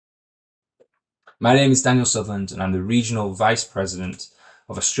My name is Daniel Sutherland and I'm the Regional Vice President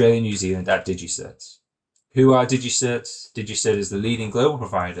of Australia and New Zealand at DigiCert's. Who are DigiCert's? DigiCert is the leading global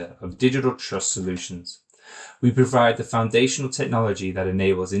provider of digital trust solutions. We provide the foundational technology that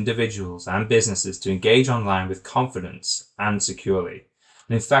enables individuals and businesses to engage online with confidence and securely.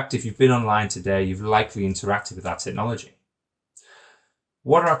 And in fact, if you've been online today, you've likely interacted with our technology.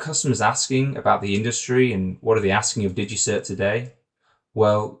 What are our customers asking about the industry and what are they asking of DigiCert today?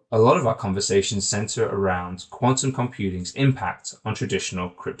 Well, a lot of our conversations center around quantum computing's impact on traditional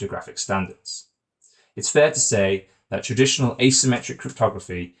cryptographic standards. It's fair to say that traditional asymmetric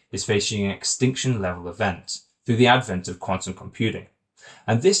cryptography is facing an extinction-level event through the advent of quantum computing.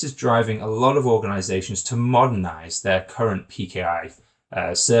 And this is driving a lot of organizations to modernize their current PKI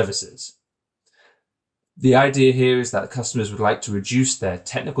services. The idea here is that customers would like to reduce their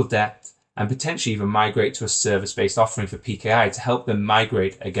technical debt and potentially even migrate to a service-based offering for PKI to help them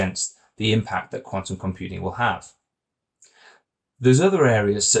migrate against the impact that quantum computing will have. There's other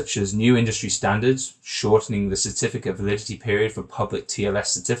areas such as new industry standards, shortening the certificate validity period for public TLS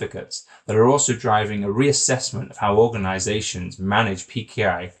certificates, that are also driving a reassessment of how organizations manage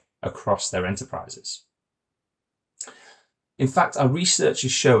PKI across their enterprises. In fact, our research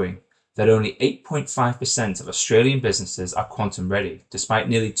is showing that only 8.5% of Australian businesses are quantum ready, despite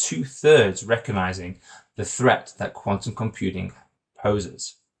nearly 2/3 recognizing the threat that quantum computing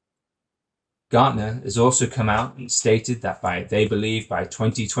poses. Gartner has also come out and stated that they believe by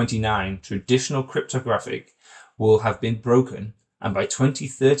 2029, traditional cryptographic will have been broken and by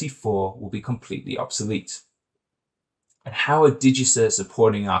 2034 will be completely obsolete. And how are DigiCert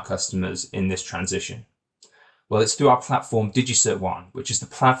supporting our customers in this transition? Well, it's through our platform DigiCert ONE, which is the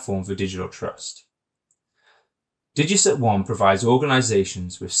platform for digital trust. DigiCert ONE provides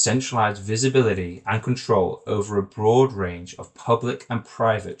organizations with centralized visibility and control over a broad range of public and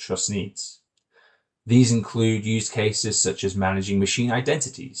private trust needs. These include use cases such as managing machine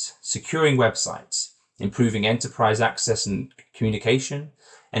identities, securing websites, improving enterprise access and communication,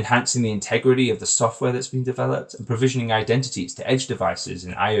 enhancing the integrity of the software that's been developed, and provisioning identities to edge devices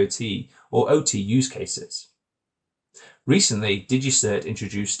in IoT or OT use cases. Recently, DigiCert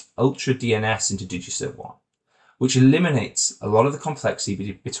introduced Ultra DNS into DigiCert ONE, which eliminates a lot of the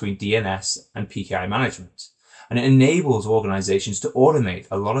complexity between DNS and PKI management, and it enables organizations to automate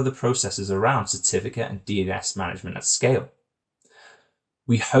a lot of the processes around certificate and DNS management at scale.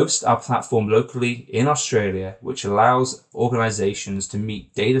 We host our platform locally in Australia, which allows organizations to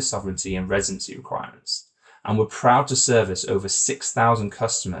meet data sovereignty and residency requirements, and we're proud to service over 6,000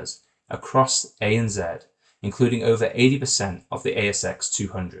 customers across ANZ, including over 80% of the ASX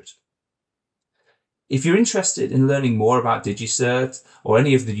 200. If you're interested in learning more about DigiCert or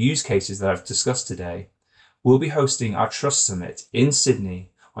any of the use cases that I've discussed today, we'll be hosting our Trust Summit in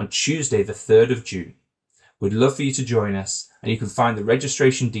Sydney on Tuesday, the 3rd of June. We'd love for you to join us, and you can find the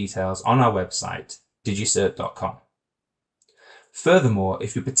registration details on our website, digicert.com. Furthermore,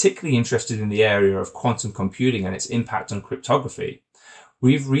 if you're particularly interested in the area of quantum computing and its impact on cryptography,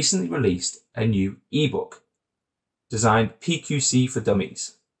 we've recently released a new ebook designed PQC for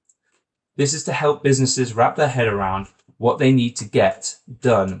Dummies. This is to help businesses wrap their head around what they need to get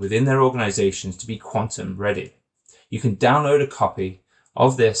done within their organizations to be quantum ready. You can download a copy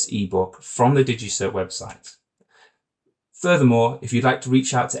of this ebook from the DigiCert website. Furthermore, if you'd like to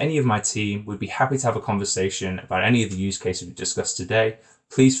reach out to any of my team, we'd be happy to have a conversation about any of the use cases we discussed today.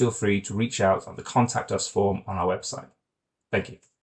 Please feel free to reach out on the Contact Us form on our website. Thank you.